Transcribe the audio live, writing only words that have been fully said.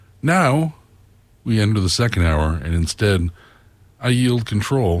Now, we enter the second hour, and instead, I yield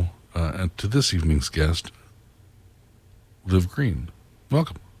control to this evening's guest, Liv Green.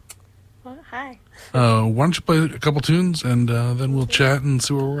 Welcome. Well, hi. Why don't you play a couple tunes, and then we'll chat and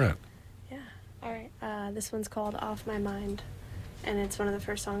see where we're at. Yeah. All right. This one's called Off My Mind, and it's one of the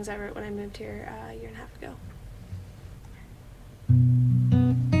first songs I wrote when I moved here a year and a half ago.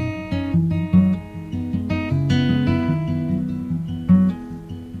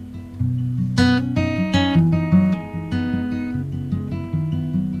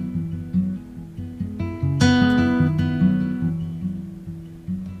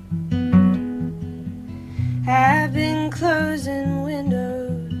 I've been closing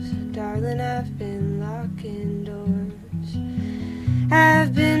windows, darling, I've been locking doors.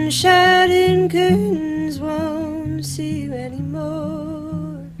 I've been shutting curtains, won't see you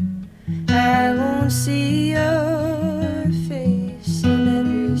anymore. I won't see your face in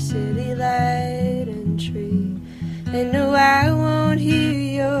every city light and tree. And no, I won't hear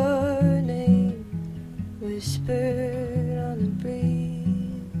your name whispered on the breeze.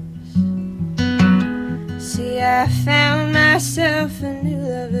 See, I found myself a new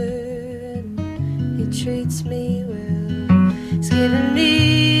lover, and he treats me well. He's given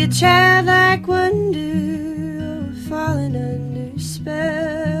me a childlike wonder, oh, falling under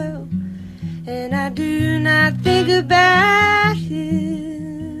spell. And I do not think about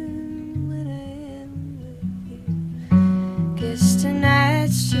him when I am with you. Guess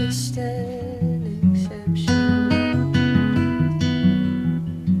tonight's just an exception.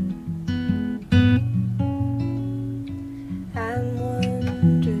 I'm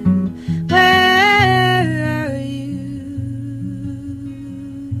wondering, where are you?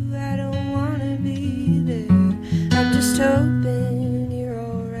 I don't wanna be there. I'm just hoping you're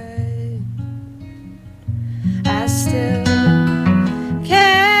alright. I still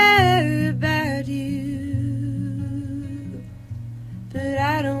care about you, but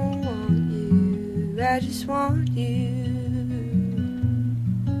I don't want you. I just want you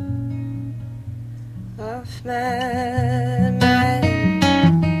off my mind,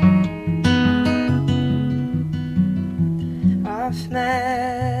 off my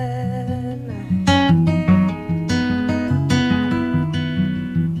mind.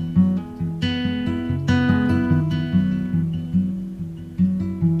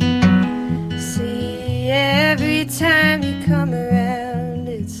 See, every time you come around,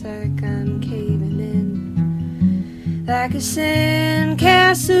 it's like I'm caving in, like a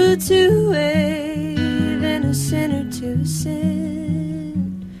sandcastle to wave and a sinner to a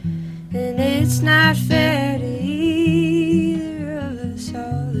sin. And it's not fair to either of us,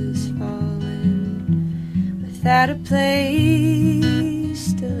 all is falling without a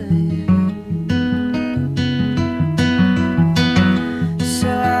place to land. So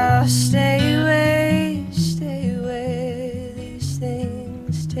I'll stay away, these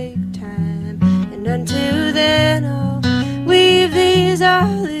things take time. And until then I'll weave these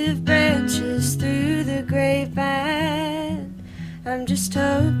olive branches through the grapevine. I'm just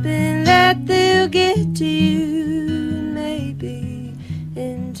hoping that they'll get to you, maybe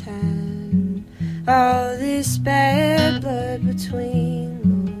in time. All this bad blood between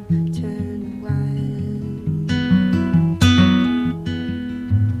will turn to wine.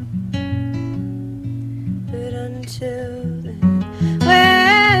 But until then,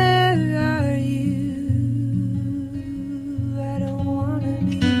 where are you? I don't wanna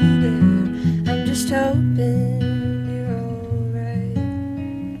be there. I'm just hoping you're alright.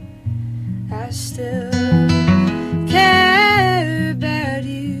 I still care about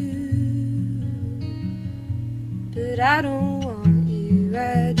you, but I don't want you.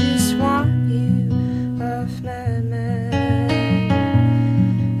 I just want you off my mind.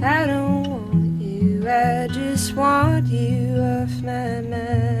 I don't want you. I just want you off my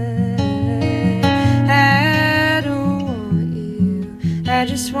mind. I don't want you. I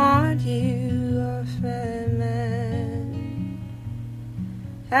just want you off my mind.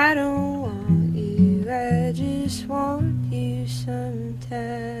 I don't want you. I just want you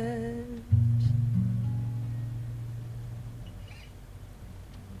sometimes.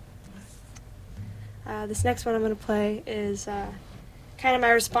 This next one I'm going to play is kind of my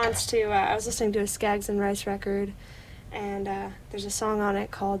response to, I was listening to a Skaggs and Rice record, and there's a song on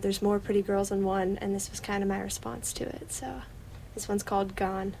it called There's More Pretty Girls Than One, and this was kind of my response to it. So this one's called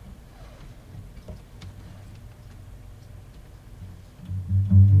Gone.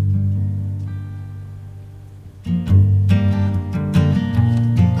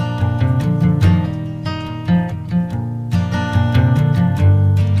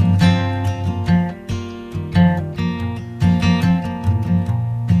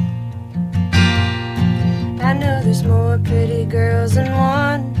 4 pretty girls in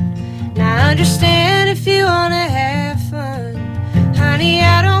one. Now I understand if you wanna have fun. Honey,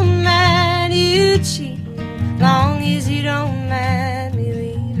 I don't mind you cheating, long as you don't mind me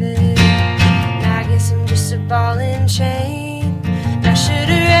leaving. And I guess I'm just a ball and chain. I should've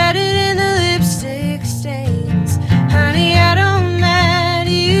read it in the lipstick stains. Honey, I don't mind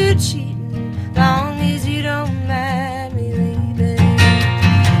you cheating, long as you don't mind me leaving.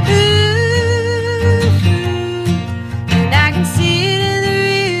 Ooh, and I can see it in the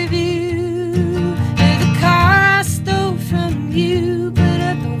rear view of the car I stole from you, but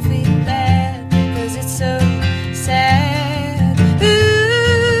I don't feel bad, 'cause it's so sad.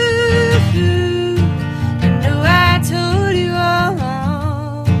 Ooh, you know I told you all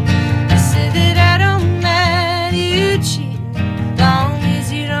along. I said that I don't mind you cheating, long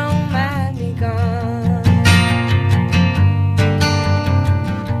as you don't mind me gone.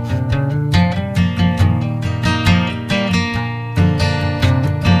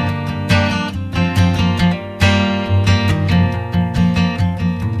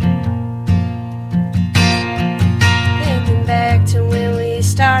 Thinking back to when we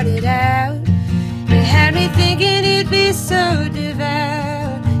started out, it had me thinking you'd be so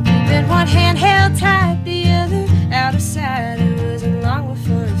devout. Keeping one hand held tight, the other out of sight. It wasn't long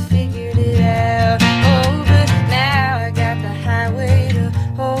before I figured it out. Oh, but now I got the highway to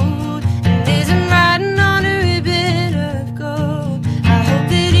hold, and as I'm riding on a ribbon of gold, I hope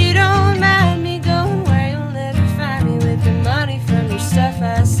that you don't mind me going where you'll never find me with the money from your stuff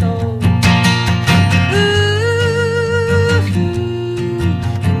I sold. Ooh,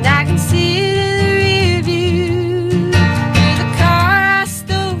 and I can see it in the rear view of the car I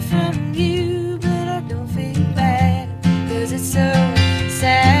stole from you, but I don't feel bad, 'cause it's so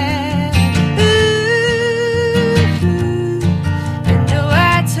sad. Ooh, you know I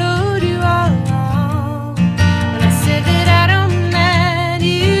told you all along when I said that I don't mind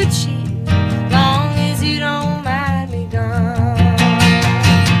you cheating, long as you don't mind me gone.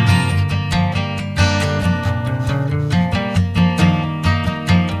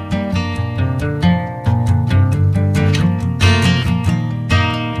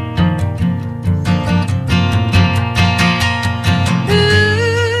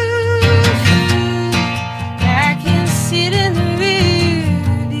 I can sit in the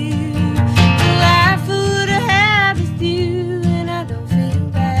rear view, the life I would've had with you, and I don't feel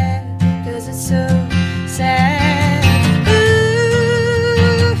bad, 'cause it's so sad.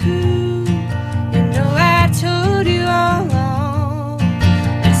 Ooh, you know I told you all along.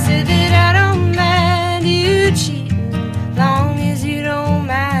 I said that I don't mind you cheating, long as you don't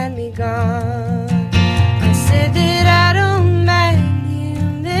mind me gone. I said that I don't mind you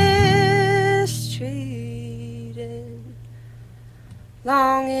mistreated,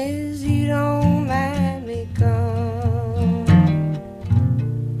 long as you don't mind me gone.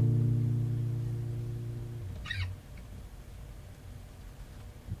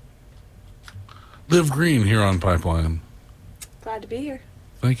 Liv Green here on Pipeline. Glad to be here.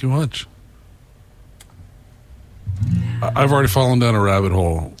 Thank you much. I've already fallen down a rabbit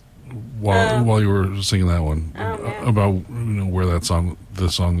hole while you were singing that one, Oh, man. about where the song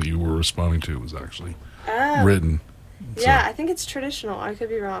that you were responding to was actually written. Yeah, I think it's traditional. I could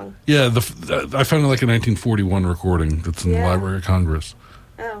be wrong. Yeah, I found like a 1941 recording that's in the Yeah. Library of Congress.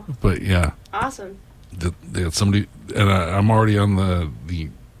 Oh, But yeah, awesome. they had somebody, and I'm already on the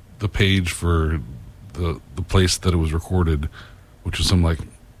page for the place that it was recorded, which was some Oh,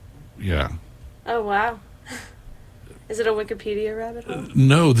 wow. Is it a Wikipedia rabbit hole?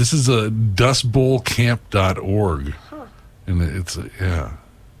 No, this is a dustbowlcamp.org. Huh. And it's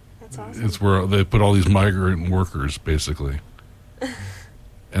That's awesome. it's where they put all these migrant workers basically.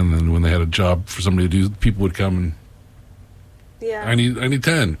 And then when they had a job for somebody to do, people would come and Yeah. I need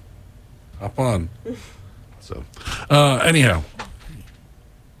 10. Hop on. So, anyhow,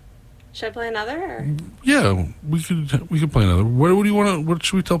 Should I play another? Or? yeah, we could play another. What do you want to? What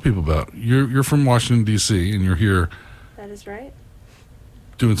should we tell people about? You're from Washington D.C. and you're here That is right.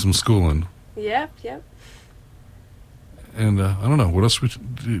 doing some schooling. Yep. And I don't know what else.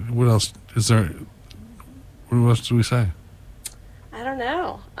 What else is there? What else do we say? I don't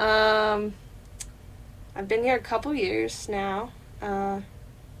know. I've been here a couple years now. I'm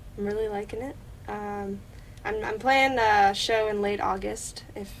really liking it. I'm playing a show in late August.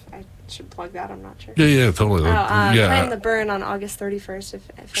 If I should plug that, I'm not sure. Yeah, totally. Playing the Burn on August 31st. If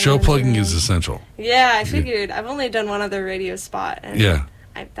Show anyone's plugging around. is essential. Yeah, I figured. I've only done one other radio spot, and Yeah.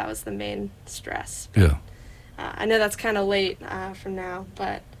 that was the main stress. Yeah. I know that's kind of late from now,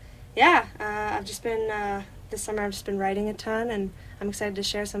 but yeah, I've just been this summer I've just been writing a ton, and I'm excited to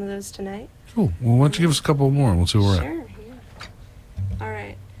share some of those tonight. Cool. Well, why don't you give us a couple more and we'll see where we're at. Sure, yeah. All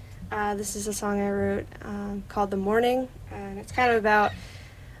right. This is a song I wrote called The Morning, and it's kind of about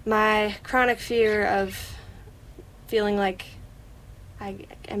my chronic fear of feeling like I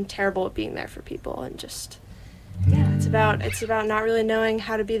am terrible at being there for people, and just, yeah, it's about not really knowing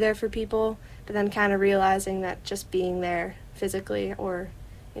how to be there for people, but then kind of realizing that just being there physically or,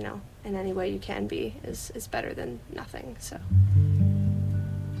 you know, in any way you can be is better than nothing. So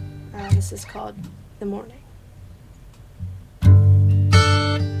this is called The Morning.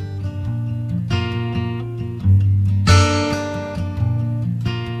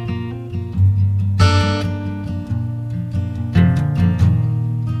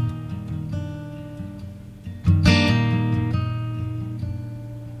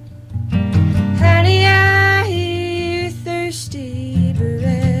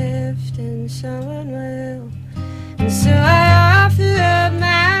 So I offer up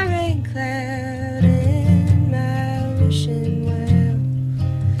my rain cloud and my wishing well.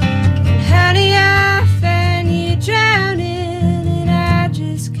 And honey, I find you drowning, and I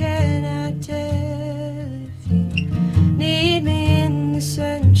just cannot tell if you need me in the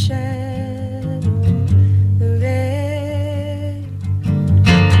sunshine or the rain.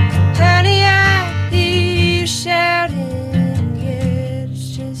 Honey, I hear you shouting, yet it's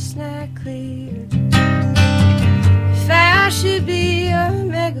just not clear. I should be a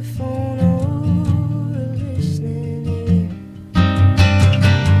megaphone or a listening ear.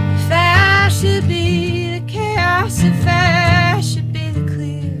 If I should be the chaos, if I should be the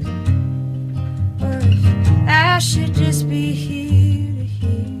clear, or if I should just be here to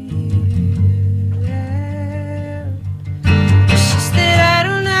hear you out. It's just that I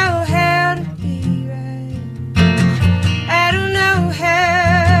don't know how to be right. I don't know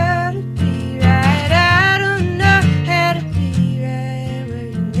how to be right. I don't know how to be right where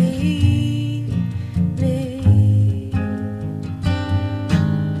you need me.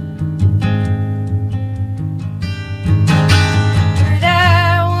 But I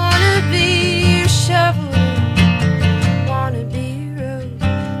wanna be your shovel, wanna be your road.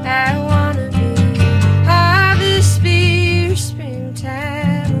 I wanna be your harvest, be your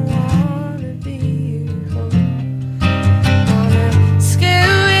springtime. Wanna be your hope. Wanna scare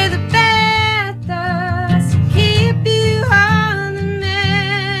away the bad thoughts, keep you on the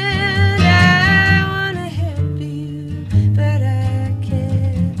mend. I wanna help you, but I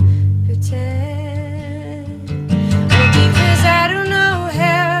can't pretend. Well, because I don't know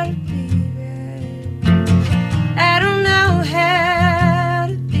how to be right. I don't know how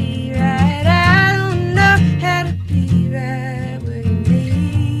to be right. I don't know how to be right where you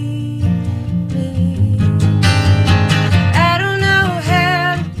need me. I don't know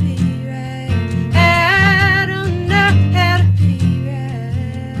how to be right. I don't know how to be right.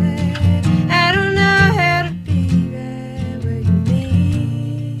 I don't know how to be right where you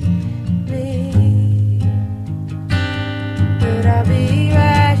need me. But I'll be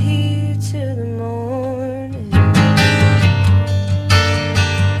right here till the morning.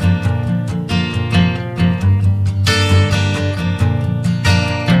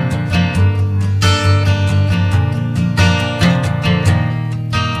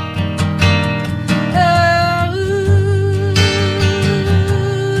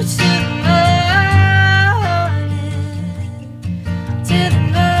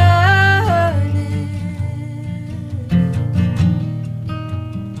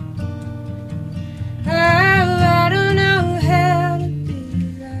 I don't know how to be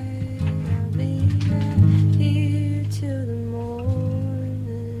right. I'll be right here till the morning.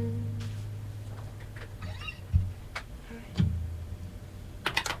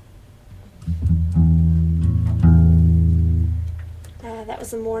 That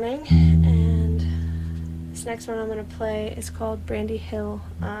was The Morning, and this next one I'm going to play is called Brandy Hill,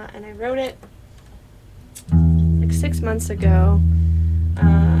 and I wrote it like 6 months ago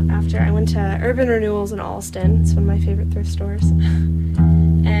after I went to Urban Renewals in Alston. It's one of my favorite thrift stores.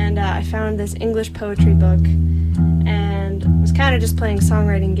 And I found this English poetry book and was kind of just playing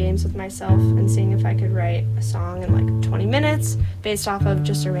songwriting games with myself and seeing if I could write a song in like 20 minutes based off of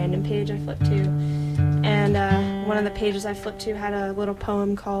just a random page I flipped to. And one of the pages I flipped to had a little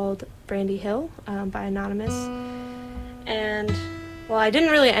poem called Brandy Hill by Anonymous. And, well, I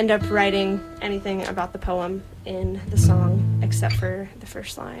didn't really end up writing anything about the poem in the song except for the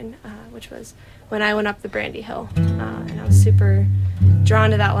first line, which was, "When I went up the Brandy Hill." And I was super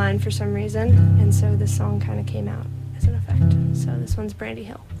drawn to that line for some reason, and so this song kind of came out as an effect. So this one's Brandy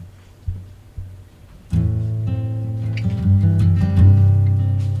Hill.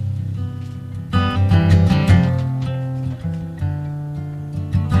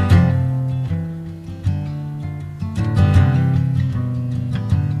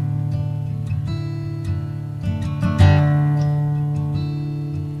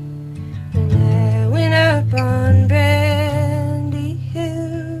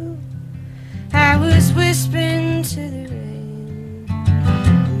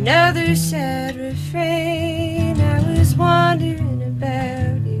 Another sad refrain. I was wondering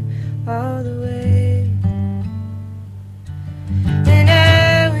about you all the way. Then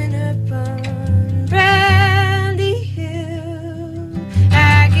I went up on Brandy Hill.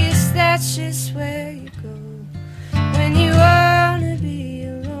 I guess that's just where you go when you wanna be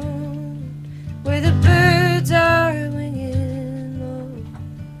alone, where the birds are winging low.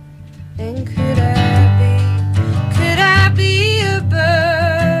 And could I be a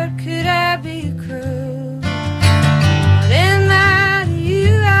bird? Could I be a crow? What am I to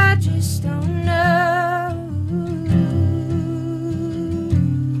you? I just don't know.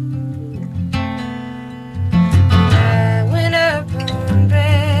 I went up on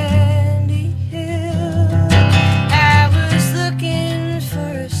Brandy Hill. I was looking for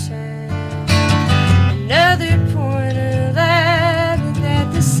a sign, another point of light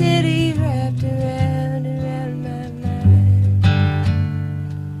that the city wrapped around my mind.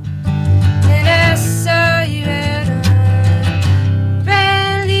 Then I saw you out on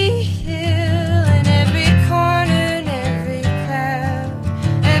Brandy Hill, and every corner and every cloud,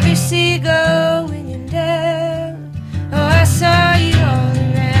 every seagull winging down. Oh, I saw you all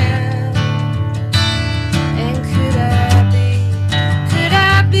around. And could I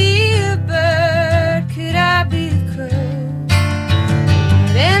be a bird? Could I be a crow?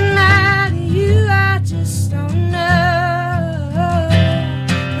 What am I to you? I just don't know.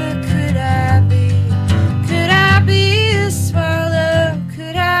 But could I be a swallow?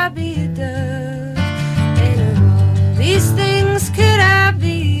 Could I be a dove? And of all these things, could I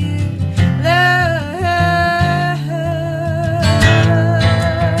be love?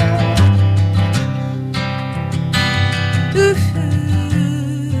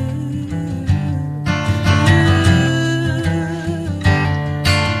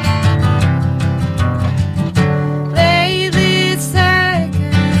 Lately it's like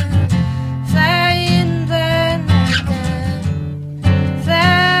I'm flying blind, like I'm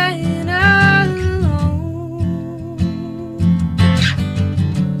flying all alone.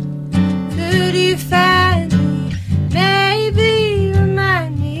 Could you find me? Maybe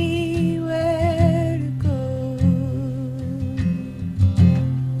remind me where to go.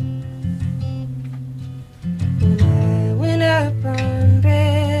 When I went up on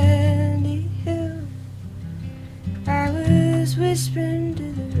Brandy Hill, I was whispering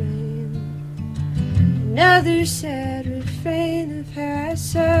to the rain, another sad refrain of how I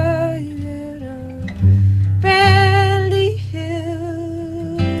saw you out on Brandy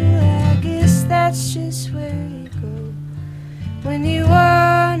Hill. I guess that's just where you go when you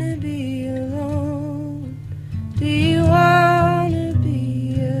wanna be alone. Do you wanna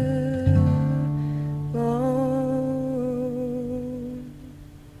be alone?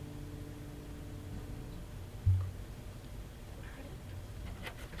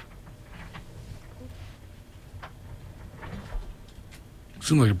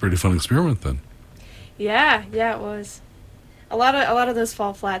 Seemed like a pretty fun experiment then. Yeah, it was. A lot of those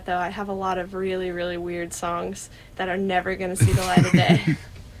fall flat though. I have a lot of really, really weird songs that are never gonna see the light of day.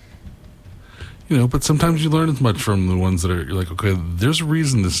 You know, but sometimes you learn as much from the ones that are, you're like, okay, there's a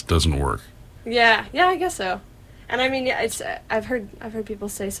reason this doesn't work. Yeah, I guess so. And I mean, yeah, it's I've heard people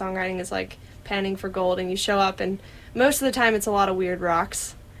say songwriting is like panning for gold, and you show up, and most of the time it's a lot of weird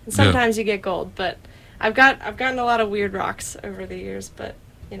rocks, and sometimes you get gold. But I've gotten a lot of weird rocks over the years, but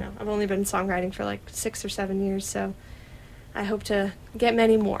you know, I've only been songwriting for like 6 or 7 years, so I hope to get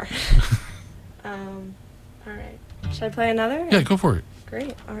many more. All right, should I play another? Yeah, go for it.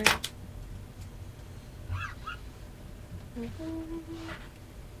 Great. All right.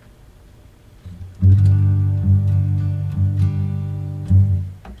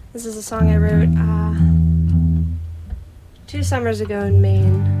 This is a song I wrote 2 summers ago in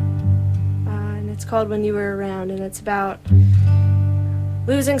Maine, and it's called When You Were Around, and it's about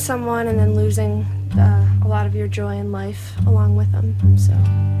losing someone and then losing a lot of your joy in life along with them. So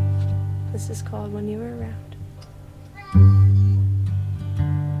this is called When You Were Around.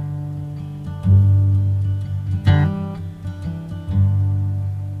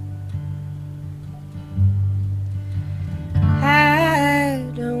 I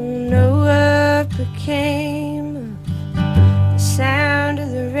don't know what became of the sound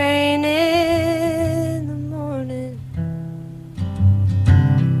of the rain in the morning,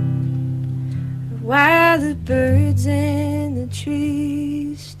 why the birds in the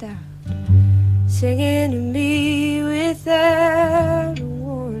trees stopped singing to me without a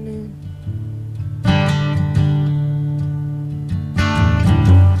warning.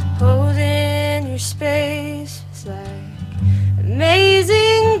 Holding your space was like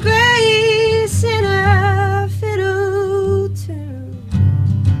amazing grace in a fiddle tune.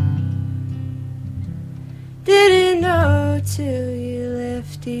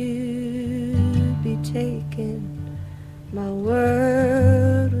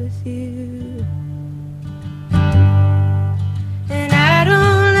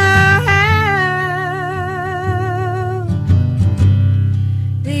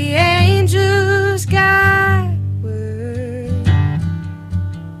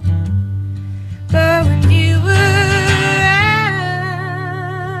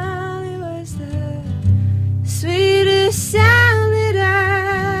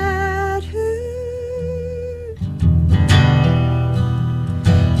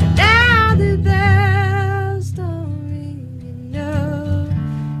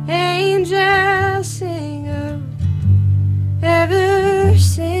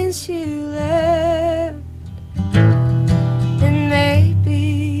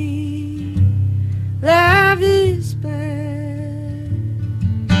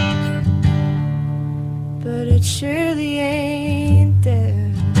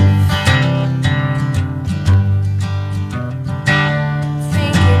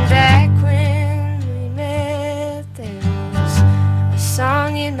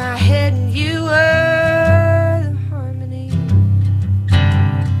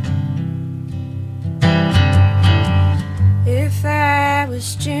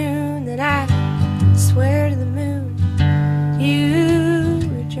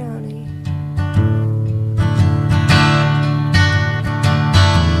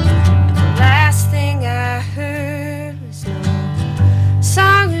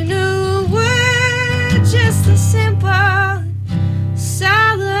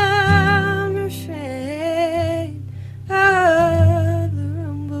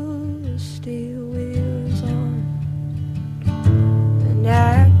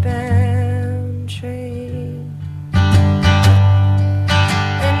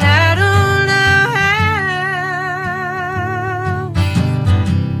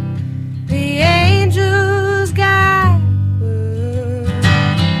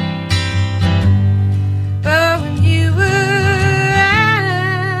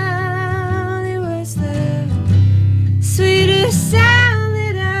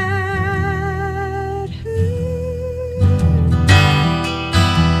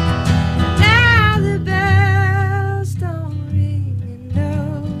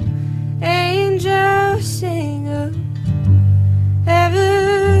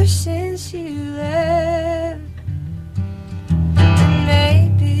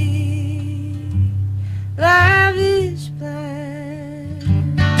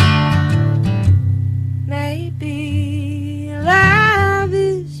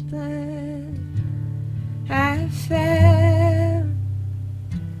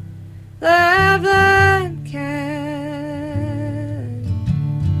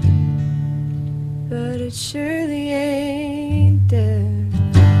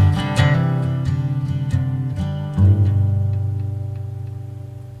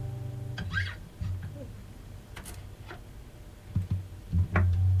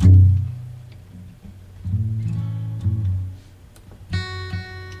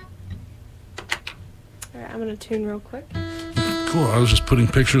 gonna tune real quick. Cool. I was just putting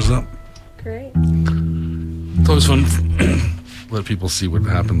pictures up. Great. It's always fun. Let people see what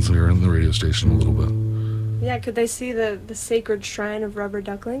happens here in the radio station a little bit. Yeah, could they see the sacred shrine of rubber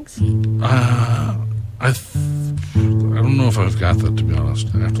ducklings? I don't know if I've got that, to be honest.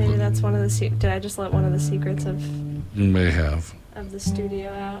 I have to Maybe look. that's one of the did I just let one of the secrets of You may have. the studio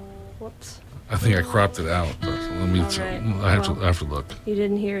out? Whoops. I think I cropped it out, but let me. All right. I have to look. You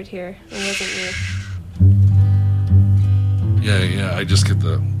didn't hear it here. It wasn't me. Yeah. I just get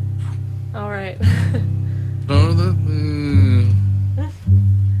the. All right. No, that.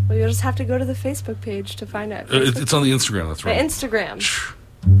 Well, you'll just have to go to the Facebook page to find out. It's on the Instagram. That's The right. Instagram.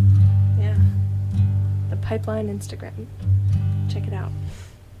 Yeah. The Pipeline Instagram. Check it out.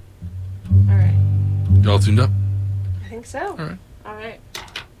 All right. Y'all tuned up? I think so. All right. All right.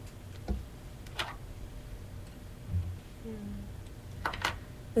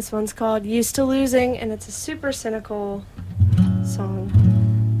 This one's called Used to Losing, and it's a super cynical song.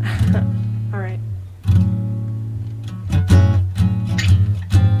 All right.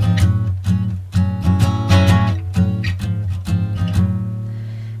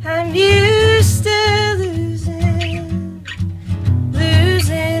 I'm used to losing,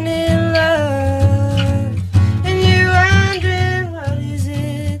 losing in love, and you're wondering what is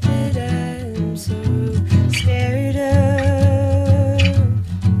it that I'm so scared of.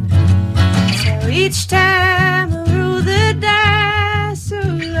 So each time I roll the dice, so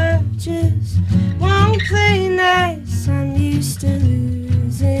love just won't play nice. I'm used to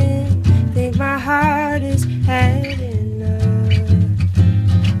losing, think my heart has had enough.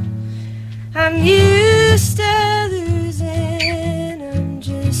 I'm used to losing, I'm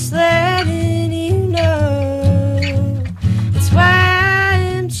just letting you know. That's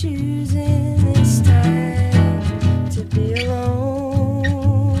why I'm choosing this time to be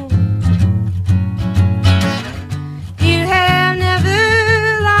alone. You have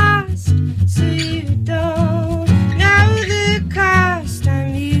never lost, so you don't know the cost.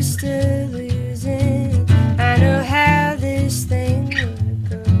 I'm used to losing, I know how this thing would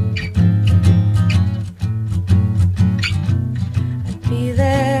go. Be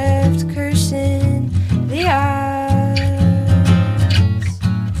left cursing the odds.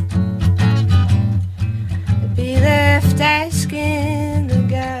 Be left asking the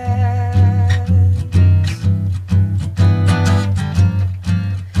gods.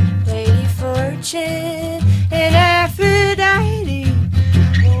 Lady Fortune and Aphrodite,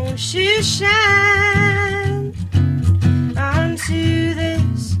 won't you shine onto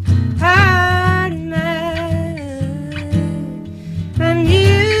this heart of mine? I'm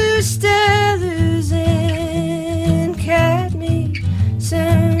used to losing, cut me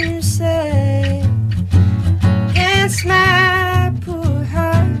some slack against my poor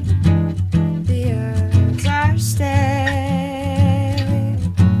heart. The odds are stacked.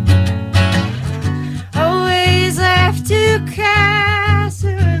 Always left to cry, so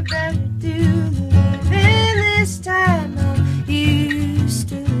I better do the living this time. I'm used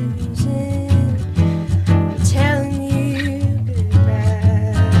to losing, I'm telling you goodbye.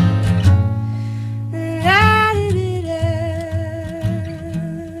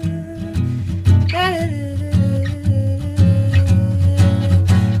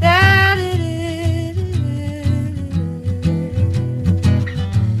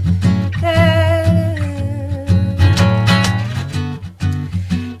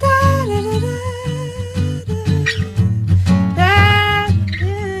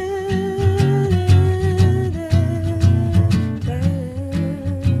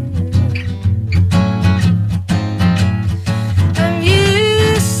 I'm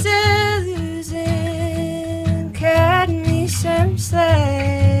used to losing, cut me some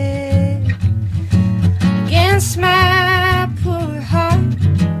slack against my poor heart.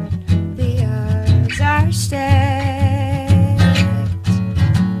 The odds are stacked.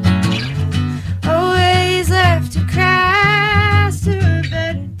 Always left to cry, so I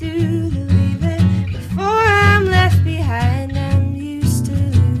better do the leaving before I'm left behind. I'm used to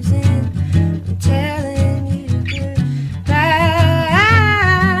losing, I'm telling you goodbye.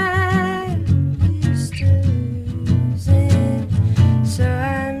 I'm used to losing, so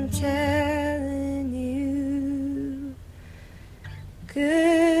I'm telling you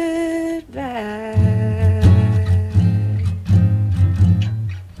goodbye.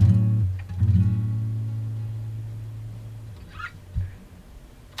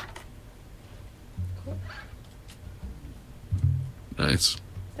 Nice.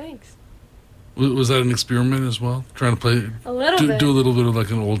 Thanks. Was that an experiment as well? Trying to play, A little bit. do a little bit of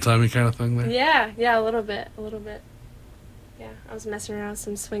like an old timey kind of thing there. Yeah, a little bit. Yeah, I was messing around with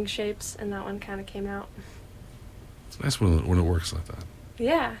some swing shapes, and that one kind of came out. It's nice when it works like that.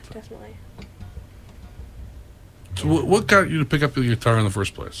 Yeah, definitely. So what got you to pick up the guitar in the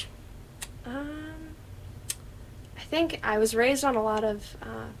first place? I think I was raised on a lot of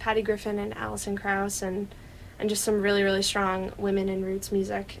Patty Griffin and Alison Krauss and just some really, really strong women in roots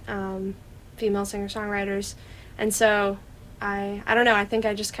music, female singer-songwriters. And so I don't know, I think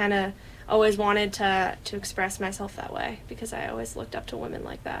I just kind of always wanted to express myself that way because I always looked up to women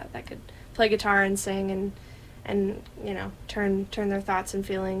like that could play guitar and sing and you know, turn their thoughts and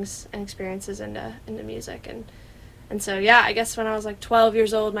feelings and experiences into music. And so, yeah, I guess when I was like 12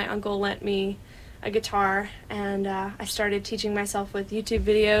 years old, my uncle lent me a guitar, and I started teaching myself with YouTube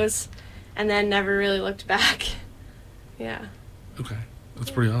videos, and then never really looked back. Yeah. Okay,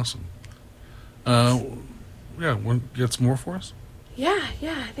 that's pretty awesome. Yeah, you got some more for us? Yeah,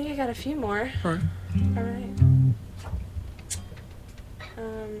 I think I got a few more. All right.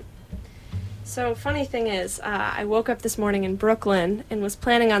 So, funny thing is, I woke up this morning in Brooklyn and was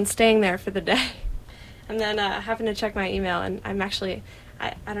planning on staying there for the day. And then happened to check my email, and I'm actually,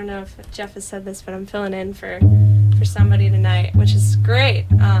 I don't know if Jeff has said this, but I'm filling in for somebody tonight, which is great.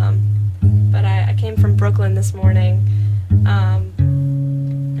 But I came from Brooklyn this morning,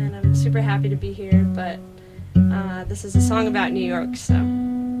 and I'm super happy to be here, but this is a song about New York, so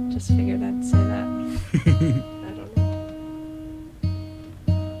just figured I'd say that. I don't know.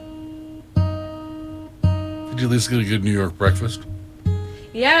 Did you at least get a good New York breakfast?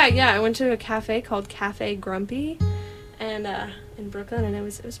 Yeah, I went to a cafe called Cafe Grumpy, and in Brooklyn, and it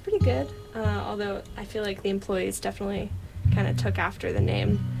was pretty good. Although I feel like the employees definitely kind of took after the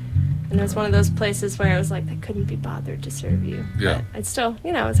name, and it was one of those places where I was like, they couldn't be bothered to serve you. Yeah. But it's still,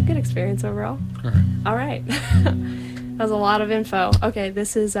 you know, it's a good experience overall. All right. That was a lot of info. Okay,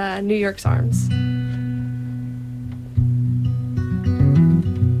 this is New York's Arms.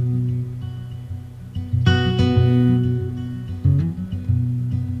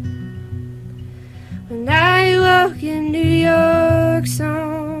 When I woke in New York's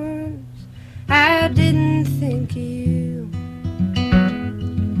arms, I didn't think of you.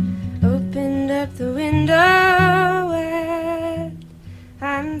 Opened up the window and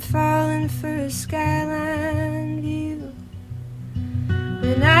I'm falling for a skyline view.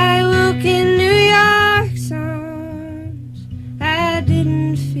 When I woke in New York's arms, I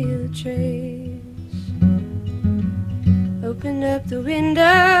didn't feel a trace. Opened up the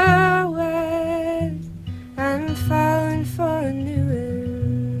window and I'm falling for a new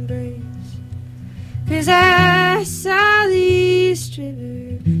embrace. 'Cause I saw the East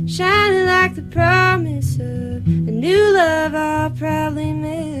River shining like the promise of a new love I'll probably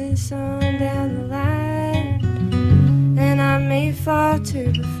miss on down the line. And I may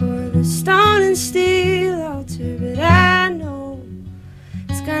falter before the stone and steel altar, but I know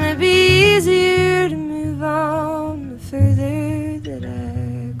it's gonna be easier to move on the further that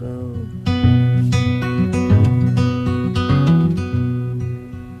I go.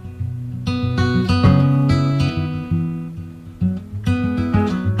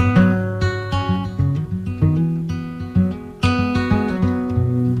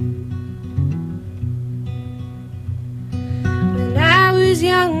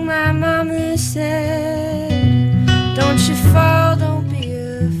 Young, my mama said, don't you fall, don't be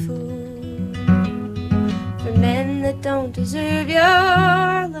a fool for men that don't deserve your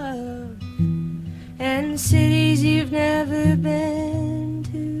love and cities you've never been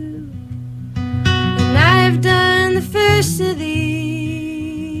to. And I've done the first of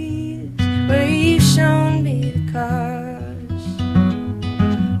these where you've shown me the cars,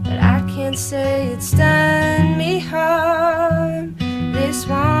 but I can't say it's done me harm, this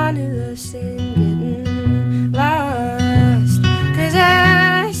wanderlust in getting lost. 'Cause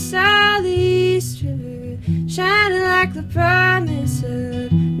I saw the East River shining like the promise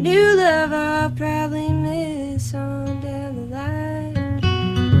of new love I'll probably miss on down the line.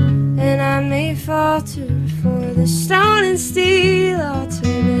 And I may falter before the stone and steel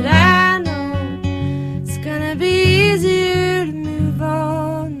altar, but I know it's gonna be easier to move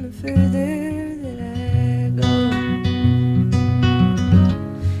on the further that I go.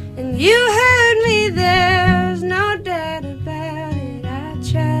 You heard me, there's no doubt about it. I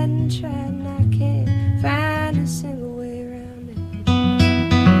tried and I can't find a single way around it.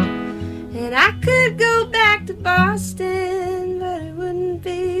 And I could go back to Boston, but it wouldn't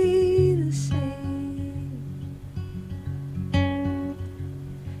be the same.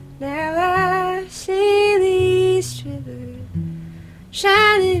 Now I see the East River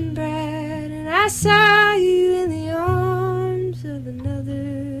shining bright, and I saw you in the arms of another.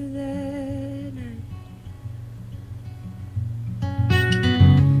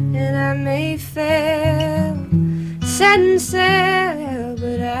 And I may fail wouldn't sail,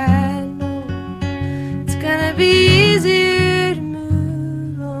 but I know it's gonna be easier to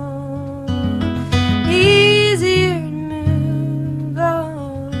move on, easier to move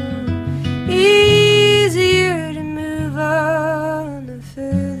on, easier to move on the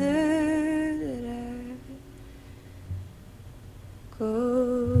further that I go.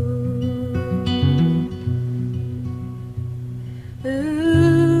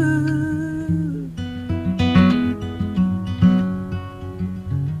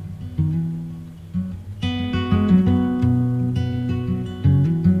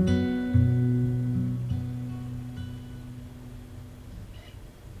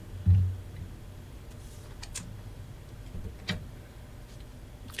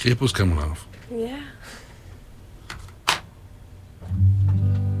 Capo's coming off. Yeah.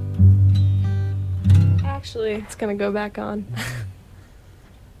 Actually, it's gonna go back on.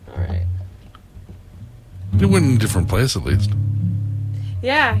 All right. It went in a different place, at least.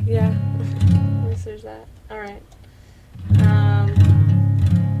 Yeah, yeah. At least there's that. All right.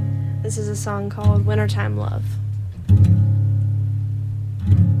 This is a song called "Wintertime Love,"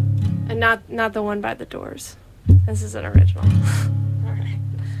 and not the one by the Doors. This is an original. All right.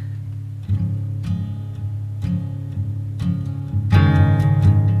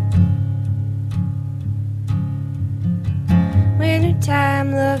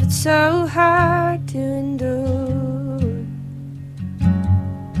 Wintertime love, it's so hard to endure.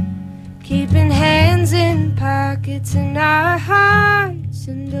 Keeping hands in pockets and our hearts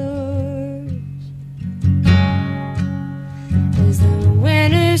indoors. As the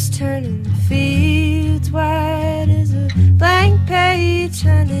winter's turning the fields white as a blank page,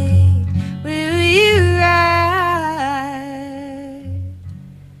 honey, will you ride?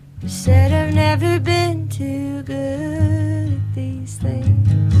 You said I've never been too good at these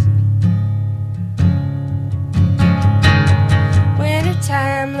things.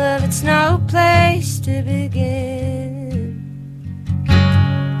 Wintertime love, it's no place to begin.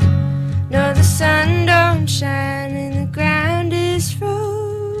 No, the sun don't shine and the ground is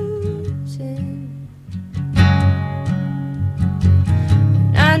frozen.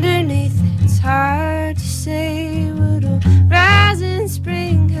 And underneath it's hard to say what'll rise in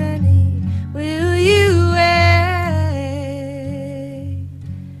spring, honey. Will you wait?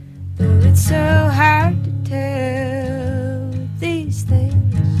 Though it's so hard to tell with these things.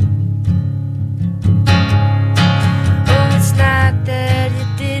 Oh, it's not that you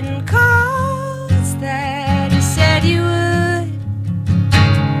didn't call, it's that you said you would.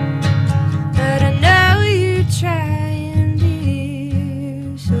 But I know you're trying,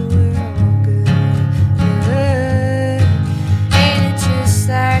 dear, so we're all good. Ain't it just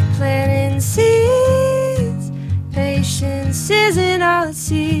like planting seeds? Patience isn't all it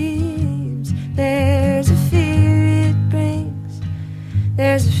seems. There's a fear it brings.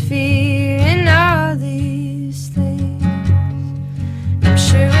 There's a fear in all these things. I'm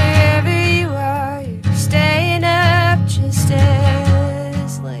sure wherever you are, you're staying up just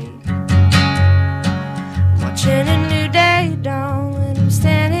as late. I'm watching a new day dawn when I'm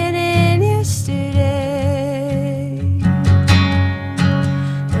standing in yesterday.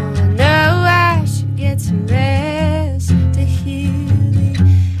 Oh, I know I should get some rest to heal the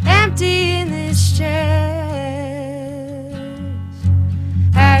empty in this chest.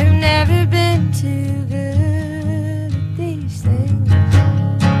 I've never been too good at these things.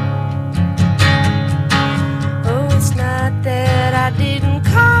 Oh, it's not that I didn't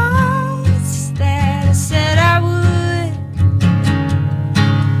call, it's that I said I would.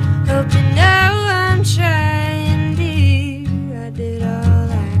 Hope you know I'm trying, dear. I did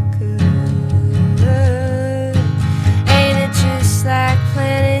all I could. Ain't it just like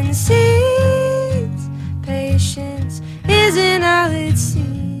planting seeds? Patience isn't all it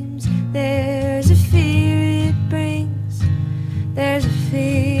seems. There's a fear it brings. There's a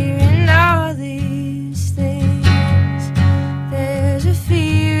fear in all these things. There's a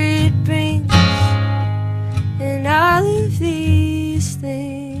fear it brings in all of these things.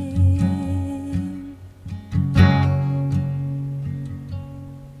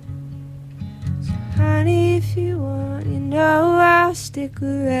 So honey, if you want, you know I'll stick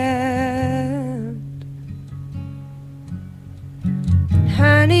around. And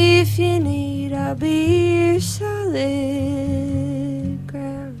honey, if you need, I'll be your solid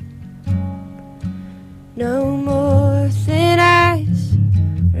ground. No more thin ice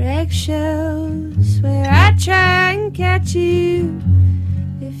or eggshells where I try and catch you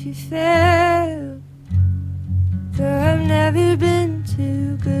if you fell. For I've never been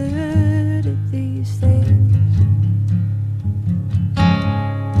too good at these things.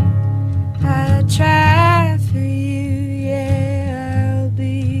 I try for you,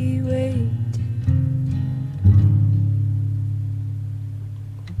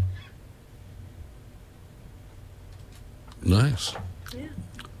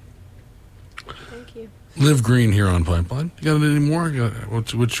 Live Green here on Pipeline. You got any more?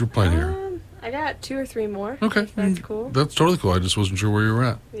 What's your plan here? I got 2 or 3 more. Okay. If that's cool. That's totally cool. I just wasn't sure where you were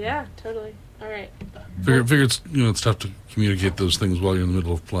at. Yeah, totally. All right. Figure it's it's tough to communicate those things while you're in the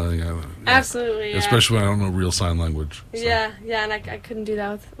middle of playing. Absolutely, yeah. Especially when I don't know real sign language. So. Yeah, and I couldn't do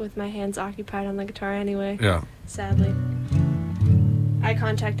that with my hands occupied on the guitar anyway. Yeah. Sadly. Eye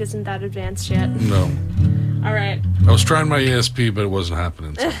contact isn't that advanced yet. No. All right. I was trying my ESP, but it wasn't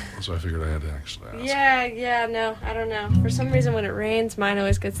happening, so I figured I had to actually ask. Yeah, no, I don't know. For some reason, when it rains, mine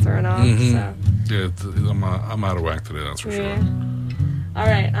always gets thrown off. Mm-hmm. So. Yeah, I'm out of whack today, that's for sure. All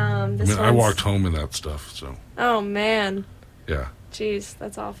right, I walked home in that stuff, so. Oh, man. Yeah. Jeez,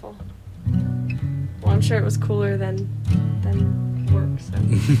 that's awful. Well, I'm sure it was cooler than work, so.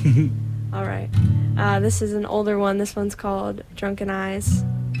 All right. This is an older one. This one's called Drunken Eyes,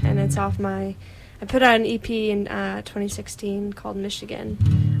 and it's off I put out an EP in 2016 called Michigan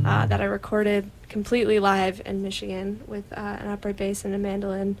that I recorded completely live in Michigan with an upright bass and a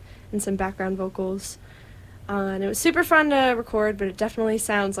mandolin and some background vocals. And it was super fun to record, but it definitely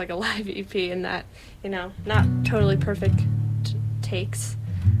sounds like a live EP in that, not totally perfect takes.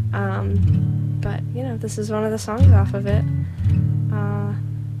 But, this is one of the songs off of it.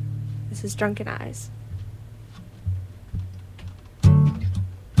 This is Drunken Eyes.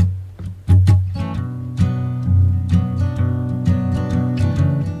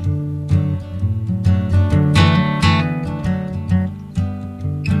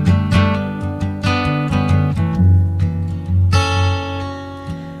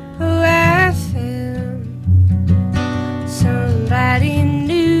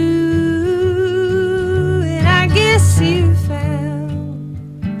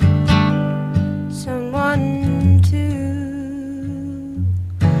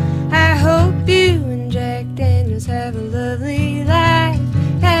 Have a lovely life,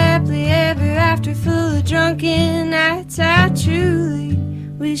 happily ever after, full of drunken nights. I truly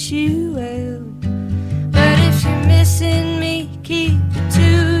wish you well, but if you're missing me, keep it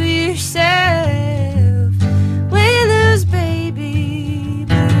to yourself. When those baby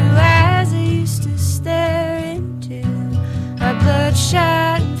blue eyes I used to stare into are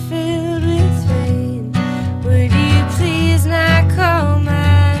bloodshot and filled with rain, would you please not call my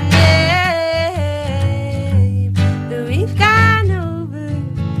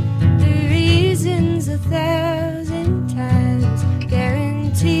thousand times,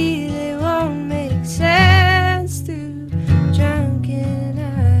 guarantee they won't make sense through drunken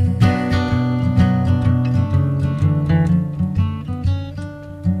eyes.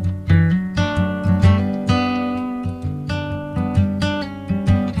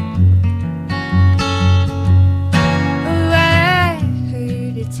 Oh, I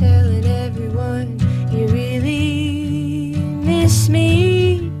heard you telling everyone you really miss me.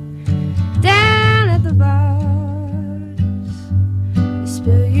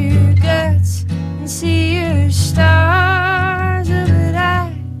 See your stars, but when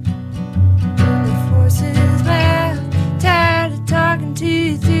the forces laugh, tired of talking to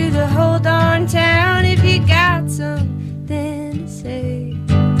you through the whole darn town. If you got something to say,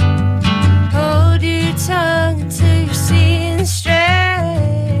 hold your tongue until you're seeing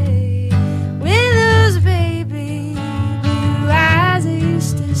straight. When those baby blue eyes I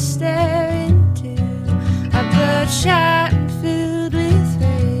used to stare into are bloodshot and filled with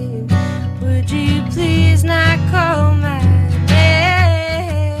rain, would you please not call my name?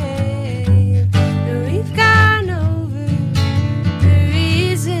 We've gone over the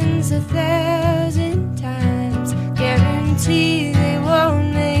reasons 1,000 times, guarantee they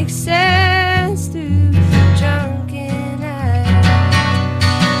won't make sense through drunken eyes.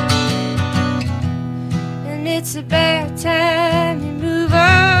 And it's about time you move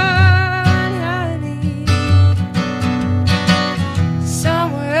on, honey,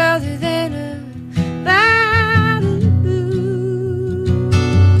 somewhere other than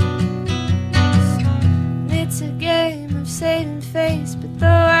saving face, but though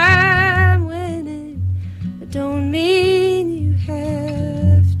I'm winning, it don't mean you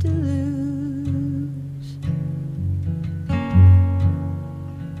have to lose.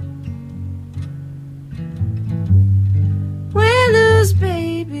 When those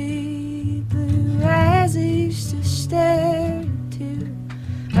baby blue eyes I used to stare into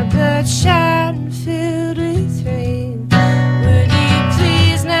are bloodshot and filled with rain, would you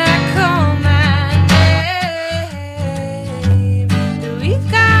please not call my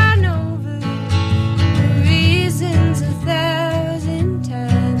we've gone over the reasons 1,000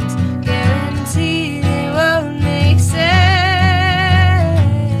 times, guarantee they won't make sense.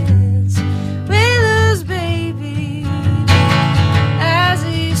 When those baby eyes I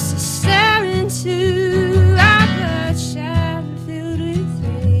used to stare into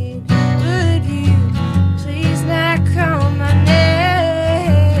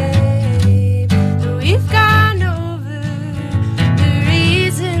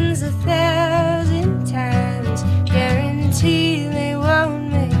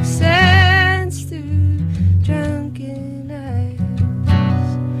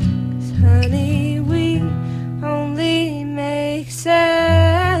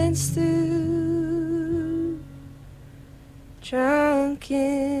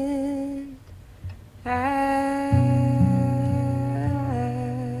vacant eyes.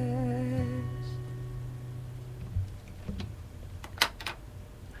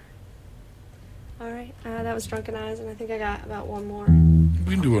 All right, that was Drunken Eyes, and I think I got about one more.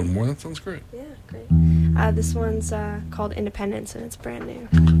 We can do one more. That sounds great. Yeah, great. This one's called Independence, and it's brand new.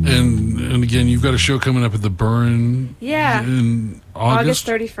 And again, you've got a show coming up at the Burn. Yeah. In August.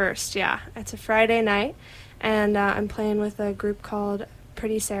 31st. Yeah, it's a Friday night, and I'm playing with a group called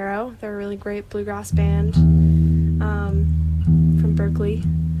Pretty Saro. They're a really great bluegrass band from Berkeley.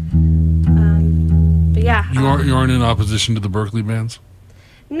 But yeah. You aren't in opposition to the Berkeley bands?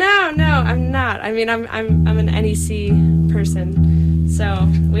 No, I'm not. I mean, I'm an NEC person, so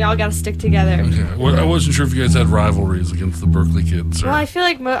we all got to stick together. Okay. Well, I wasn't sure if you guys had rivalries against the Berkeley kids. Or... Well, I feel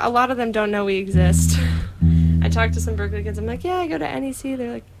like a lot of them don't know we exist. I talked to some Berkeley kids. I'm like, yeah, I go to NEC.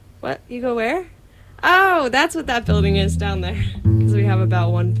 They're like, what? You go where? Oh, that's what that building is down there. Because we have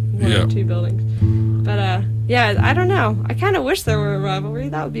about one or two buildings. But yeah, I don't know. I kind of wish there were a rivalry.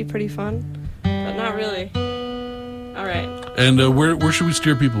 That would be pretty fun, but not really. All right. And where should we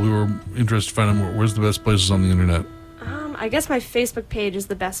steer people who are interested to find out more? Where's the best places on the internet? I guess my Facebook page is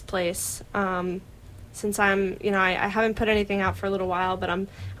the best place. Since I'm, I haven't put anything out for a little while, but I'm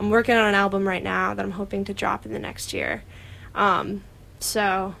working on an album right now that I'm hoping to drop in the next year.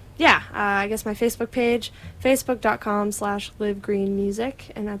 So yeah, I guess my Facebook page, facebook.com/livegreenmusic,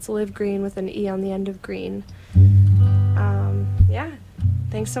 and that's Live Green with an E on the end of green. Yeah.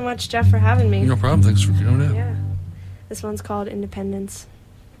 Thanks so much, Jeff, for having me. No problem. Thanks for coming in. Yeah. This one's called Independence.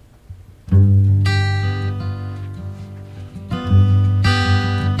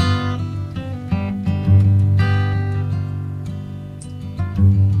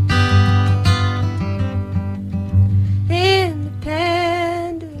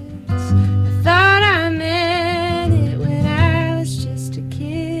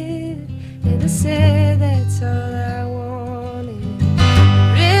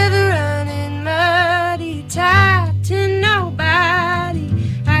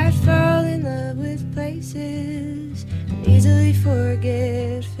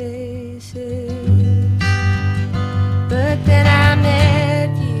 Forget faces, but then I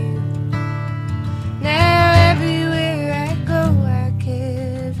met you. Now everywhere I go, I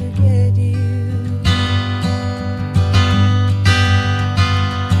can't forget you.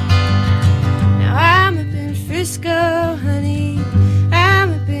 Now I'm up in Frisco, honey.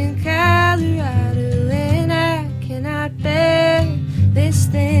 I'm up in Colorado, and I cannot bear this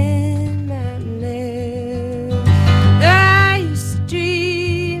thin mountain air.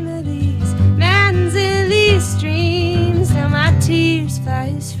 Tears fly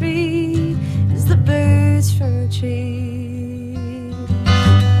as free as the birds from the tree.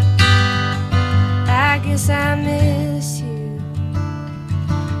 I guess I miss you.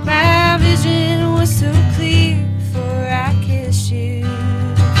 My vision was so clear before I kissed you.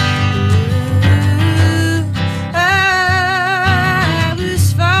 I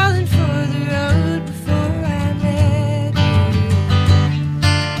was falling for the road before I met you.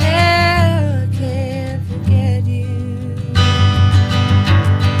 Now I can't forget you.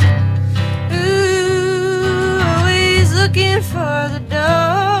 Looking for the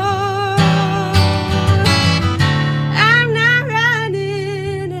door,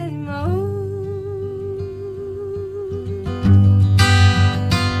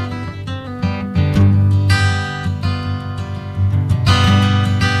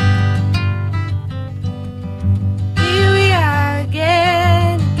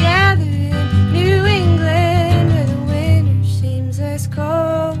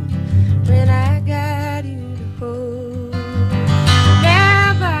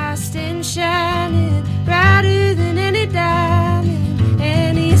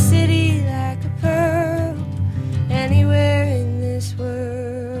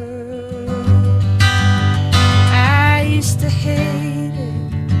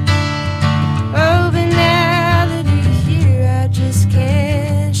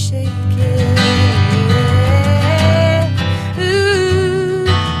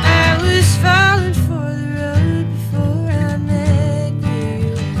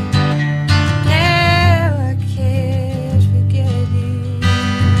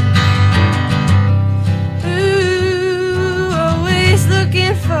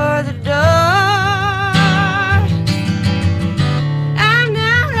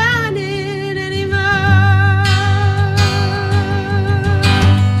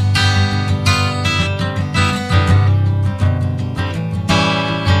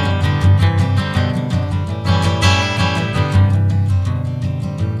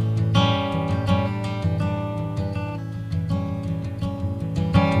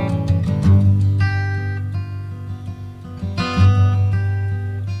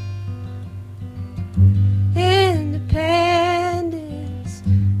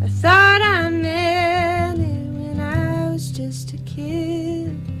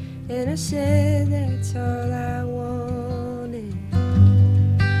 And I said that's all I wanted.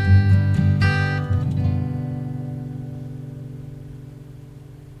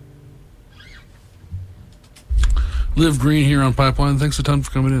 Liv Green here on Pipeline. Thanks a ton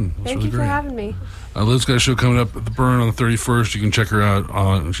for coming in. It was Thank really you for great. having me. Liv's got a show coming up at the Burn on the 31st. You can check her out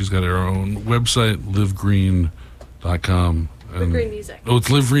on, she's got her own website, livgreen.com. Live Green Music. Oh, it's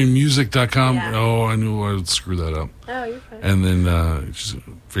livegreenmusic.com. Yeah. Oh, I knew I would screw that up. Oh, you're fine. And then she's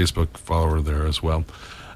Facebook, follow her there as well.